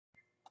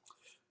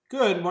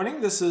Good morning.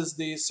 This is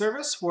the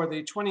service for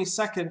the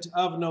 22nd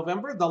of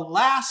November, the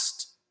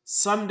last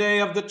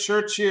Sunday of the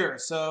church year.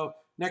 So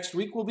next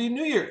week will be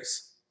New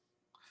Year's.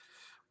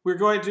 We're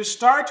going to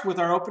start with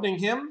our opening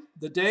hymn,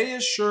 "The Day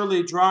is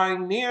Surely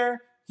Drawing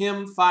Near,"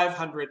 hymn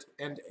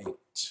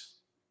 508.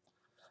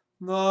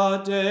 The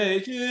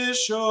day is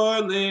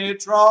surely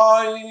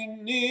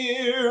drawing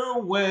near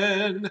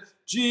when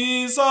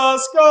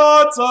Jesus,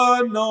 God's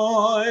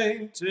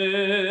anointed,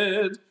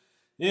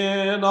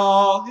 in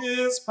all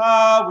his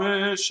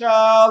power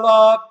shall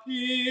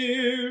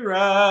appear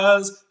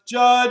as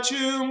judge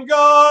whom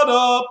God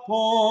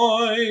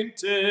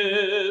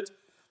appointed.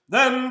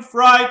 Then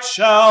fright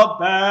shall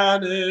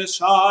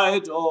banish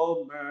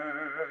idle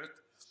mirth,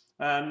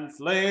 and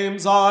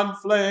flames on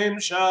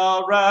flames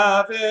shall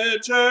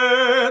ravage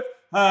earth,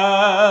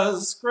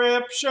 as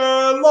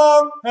Scripture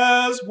long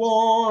has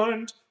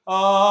warned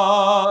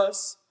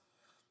us.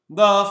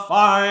 The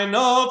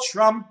final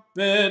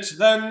trumpet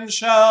then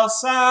shall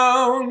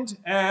sound,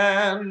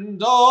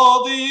 and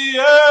all the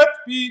earth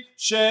be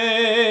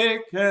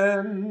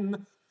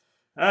shaken,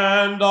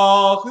 and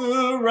all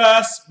who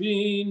rest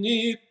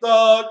beneath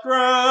the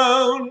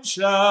ground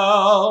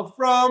shall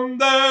from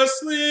their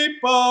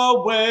sleep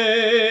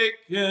awaken.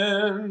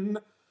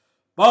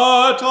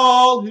 But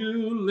all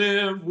who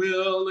live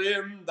will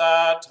in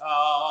that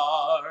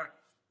hour,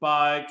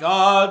 by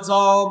God's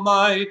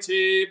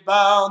almighty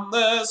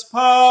boundless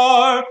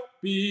power,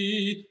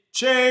 be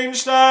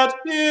changed at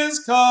his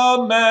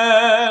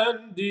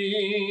commanding.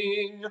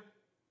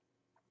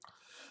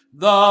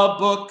 The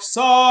books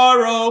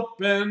are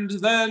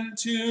opened then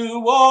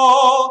to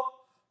all,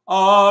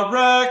 a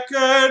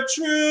record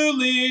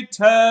truly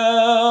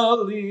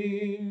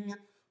telling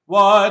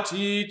what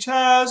each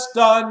has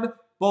done,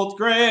 both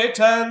great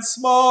and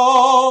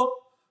small,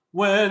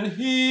 when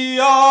he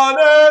on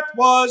earth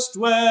was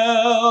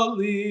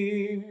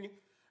dwelling,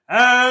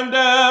 and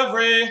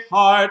every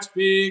heart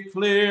be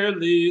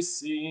clearly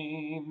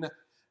seen,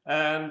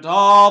 and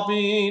all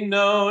be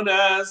known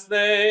as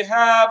they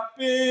have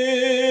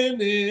been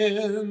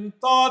in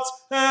thoughts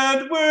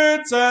and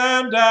words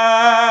and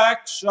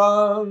actions.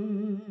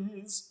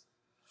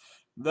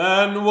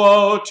 Then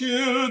woe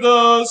to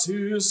those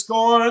who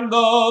scorn the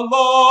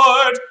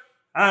Lord,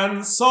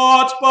 and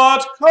sought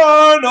but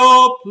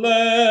carnal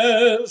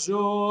pleasures,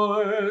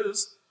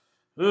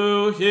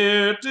 who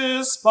here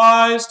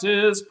despised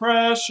his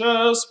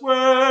precious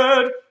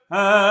word,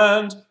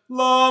 and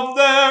loved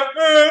their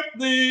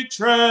earthly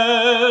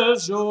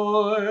treasures.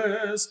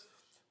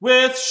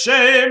 With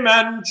shame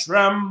and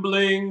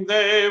trembling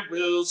they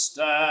will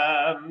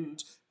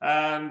stand,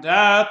 and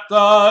at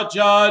the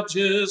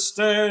judge's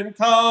stern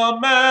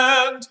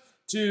command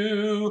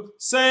to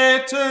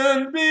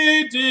Satan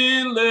be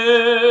delivered.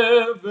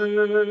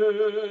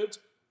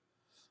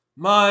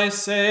 My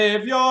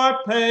Savior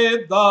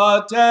paid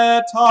the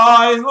debt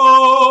I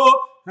owe,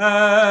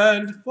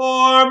 and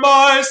for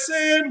my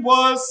sin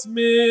was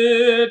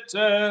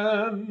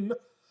smitten.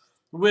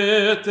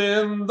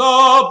 Within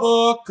the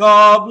book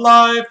of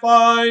life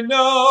I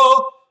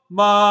know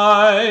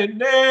my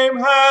name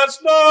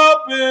has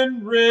not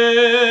been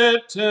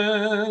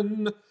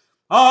written.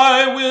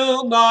 I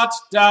will not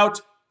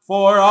doubt,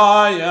 for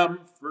I am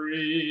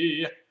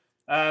free,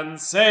 and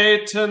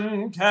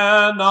Satan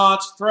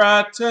cannot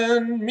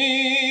threaten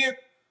me.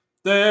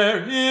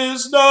 There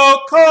is no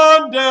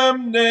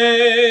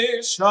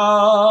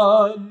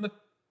condemnation.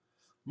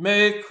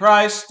 May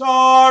Christ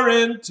our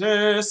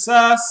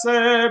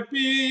intercessor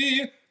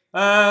be,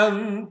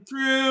 and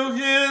through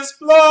his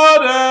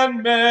blood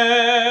and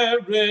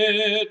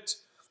merit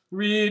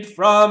read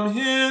from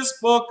his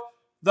book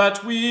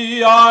that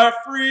we are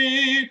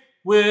free,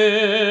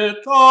 with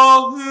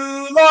all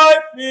who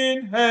life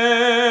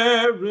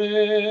inherit.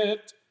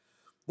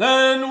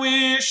 Then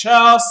we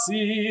shall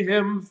see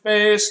him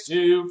face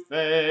to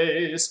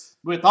face,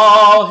 with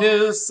all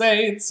his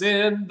saints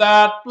in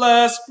that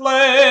blessed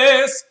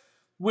place,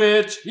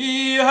 which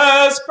he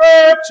has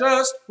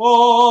purchased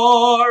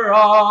for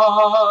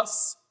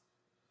us.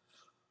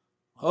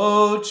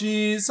 O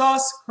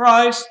Jesus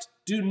Christ,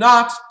 do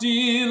not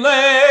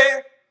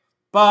delay,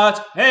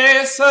 but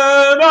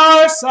hasten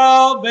our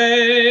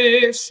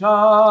salvation.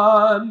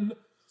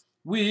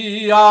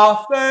 We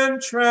often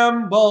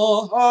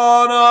tremble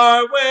on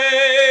our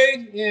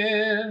way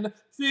in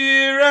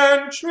fear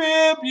and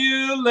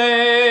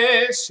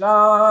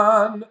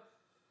tribulation.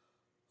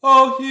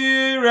 O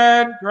hear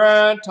and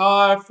grant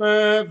our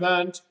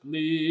fervent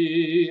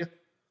plea.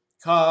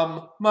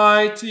 Come,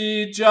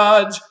 mighty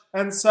Judge,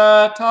 and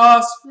set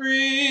us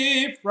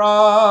free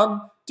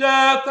from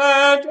death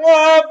and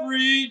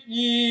every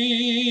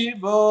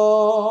evil.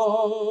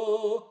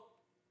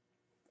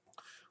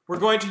 We're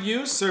going to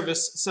use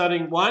service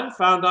setting 1,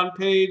 found on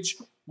page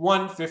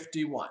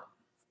 151.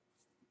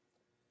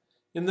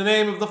 In the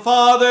name of the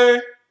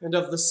Father, and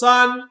of the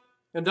Son,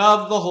 and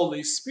of the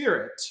Holy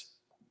Spirit.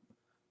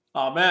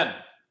 Amen.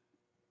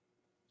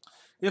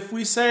 If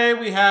we say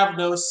we have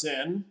no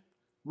sin,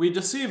 we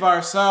deceive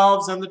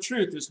ourselves, and the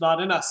truth is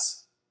not in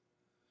us.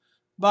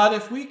 But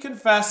if we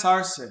confess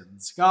our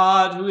sins,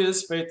 God, who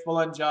is faithful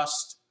and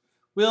just,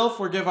 will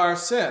forgive our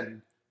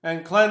sin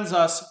and cleanse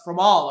us from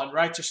all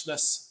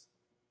unrighteousness.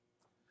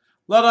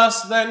 Let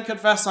us then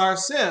confess our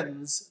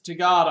sins to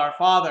God our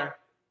Father.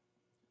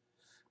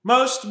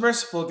 Most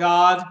merciful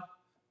God,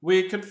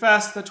 we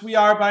confess that we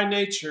are by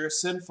nature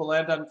sinful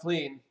and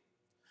unclean.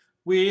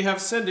 We have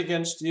sinned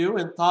against you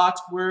in thought,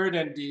 word,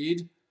 and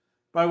deed,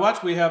 by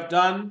what we have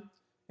done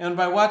and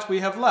by what we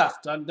have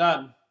left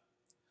undone.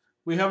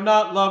 We have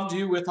not loved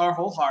you with our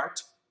whole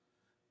heart.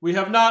 We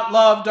have not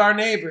loved our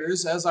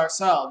neighbors as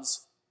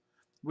ourselves.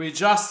 We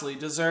justly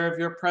deserve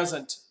your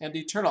present and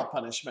eternal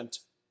punishment.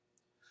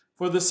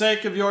 For the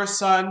sake of your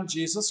Son,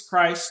 Jesus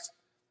Christ,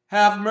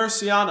 have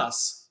mercy on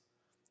us.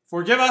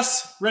 Forgive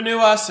us, renew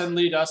us, and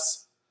lead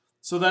us,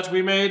 so that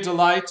we may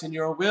delight in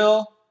your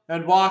will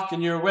and walk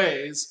in your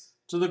ways,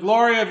 to the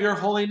glory of your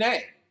holy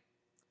name.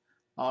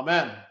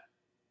 Amen.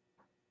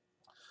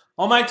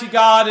 Almighty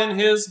God, in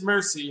his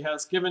mercy,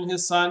 has given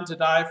his Son to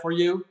die for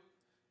you,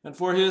 and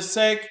for his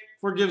sake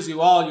forgives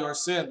you all your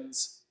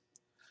sins.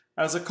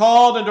 As a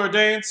called and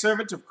ordained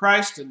servant of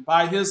Christ, and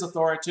by his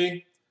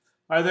authority,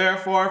 I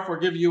therefore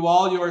forgive you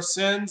all your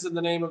sins in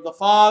the name of the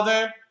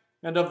Father,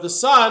 and of the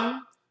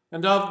Son,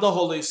 and of the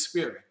Holy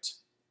Spirit.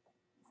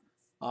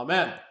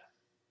 Amen.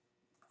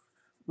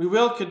 We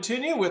will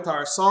continue with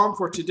our psalm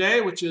for today,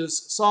 which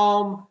is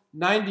Psalm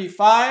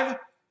 95,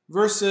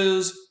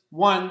 verses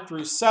 1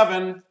 through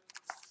 7,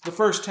 the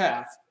first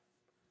half,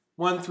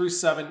 1 through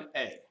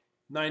 7a,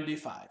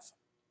 95.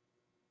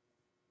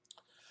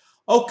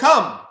 O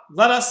come,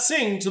 let us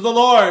sing to the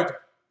Lord.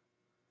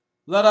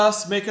 Let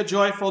us make a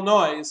joyful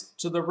noise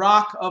to the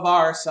rock of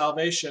our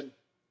salvation.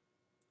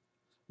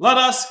 Let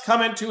us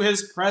come into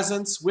his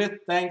presence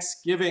with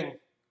thanksgiving.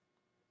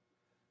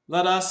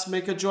 Let us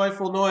make a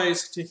joyful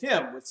noise to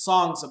him with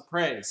songs of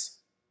praise.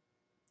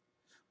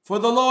 For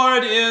the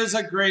Lord is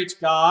a great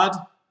God,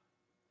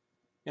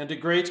 and a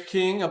great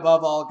King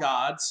above all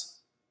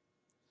gods.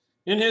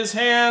 In his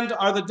hand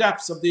are the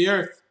depths of the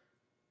earth.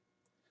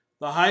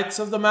 The heights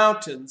of the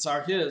mountains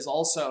are his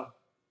also.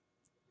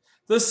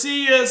 The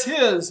sea is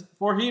his,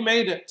 for he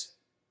made it,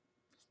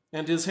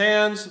 and his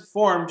hands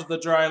formed the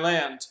dry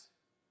land.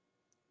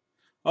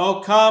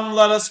 O come,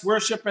 let us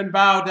worship and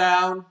bow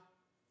down.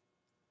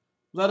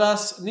 Let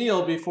us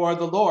kneel before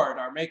the Lord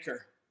our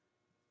Maker.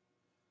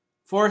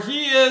 For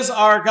he is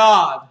our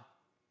God,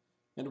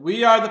 and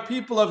we are the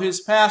people of his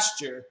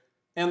pasture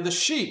and the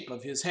sheep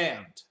of his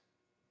hand.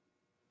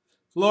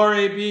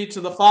 Glory be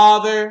to the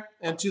Father,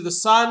 and to the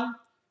Son,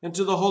 and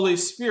to the Holy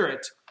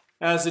Spirit,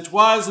 as it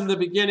was in the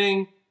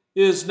beginning,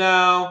 is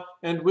now,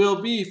 and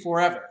will be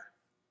forever.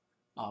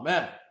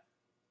 Amen.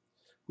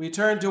 We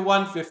turn to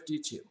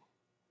 152.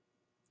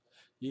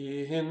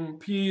 In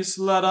peace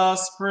let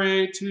us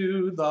pray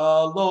to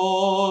the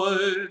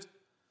Lord.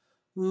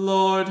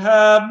 Lord,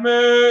 have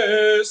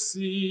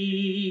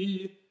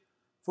mercy.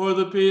 For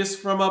the peace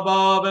from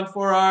above and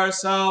for our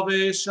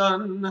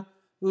salvation,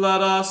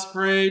 let us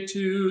pray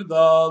to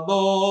the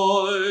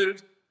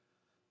Lord.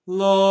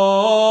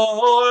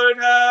 Lord,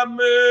 have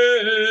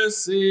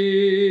mercy.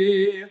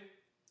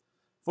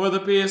 For the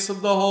peace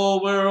of the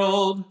whole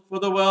world, for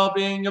the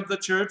well-being of the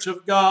Church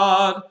of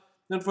God,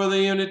 and for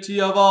the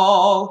unity of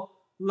all,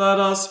 let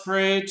us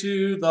pray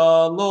to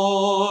the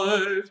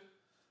Lord.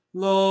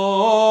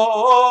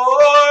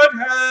 Lord,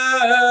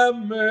 have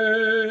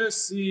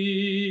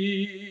mercy.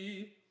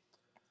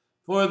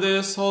 For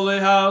this holy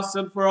house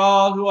and for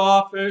all who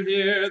offer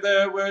here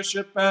their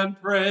worship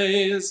and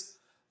praise,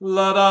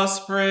 let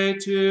us pray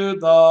to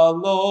the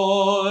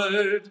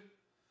Lord.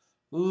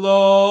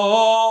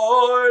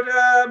 Lord,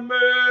 have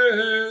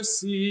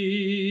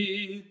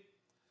mercy.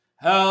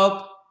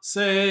 Help,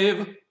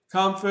 save,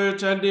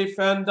 comfort, and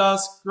defend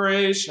us,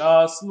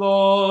 gracious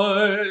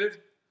Lord.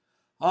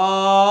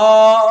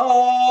 Amen.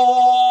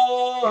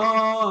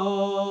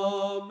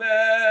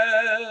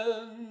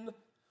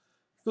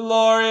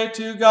 Glory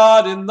to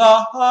God in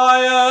the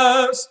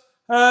highest,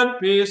 and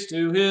peace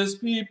to his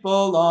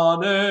people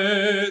on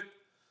earth.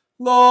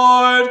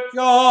 Lord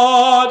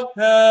God,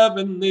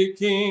 heavenly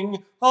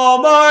King,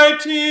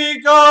 almighty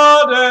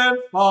God and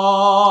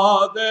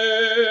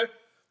Father,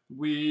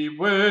 we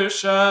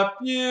worship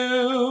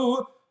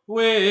you,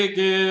 we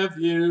give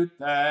you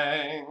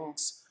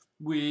thanks.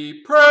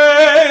 We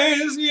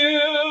praise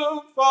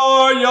you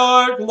for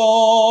your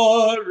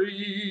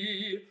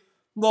glory,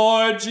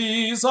 Lord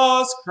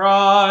Jesus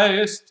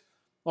Christ,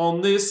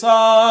 only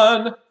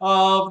Son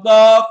of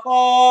the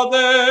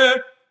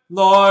Father,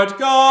 Lord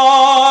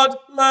God,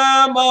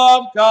 Lamb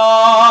of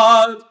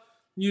God,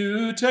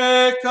 you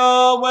take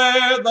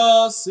away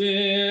the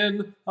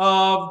sin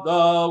of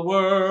the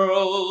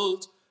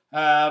world.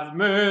 Have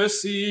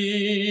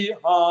mercy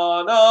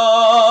on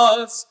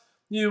us.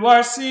 You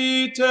are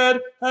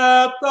seated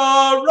at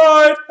the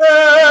right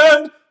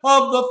hand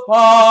of the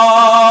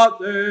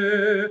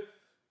Father.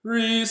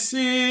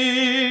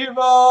 Receive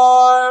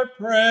our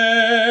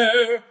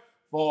prayer,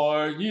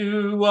 for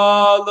you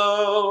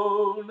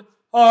alone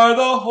are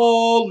the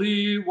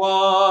Holy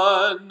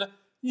One,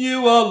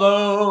 You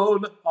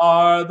alone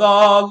are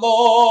the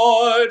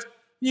Lord.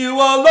 You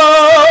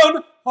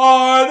alone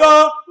are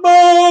the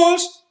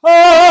Most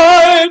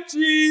High,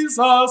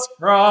 Jesus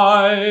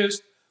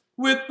Christ,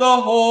 with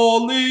the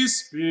Holy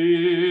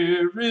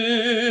Spirit,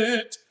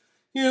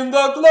 in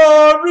the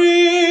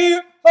glory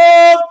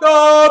of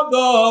God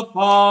the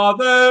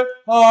Father.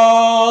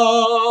 Amen.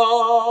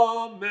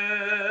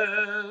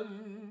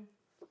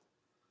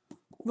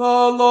 The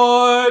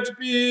Lord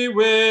be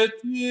with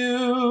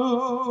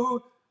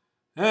you,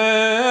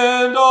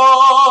 and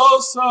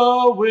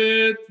also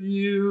with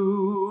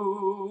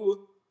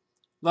you.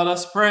 Let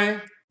us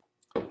pray.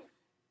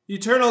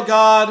 Eternal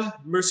God,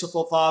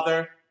 merciful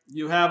Father,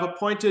 you have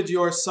appointed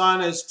your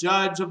Son as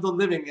judge of the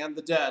living and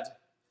the dead.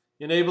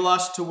 Enable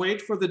us to wait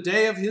for the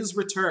day of his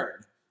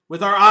return,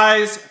 with our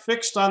eyes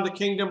fixed on the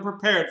kingdom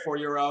prepared for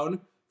your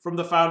own from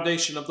the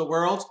foundation of the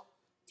world.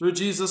 Through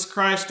Jesus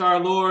Christ our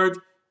Lord,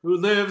 who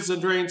lives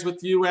and reigns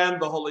with you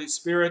and the Holy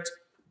Spirit,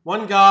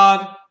 one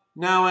God,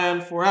 now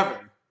and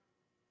forever.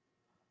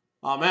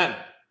 Amen.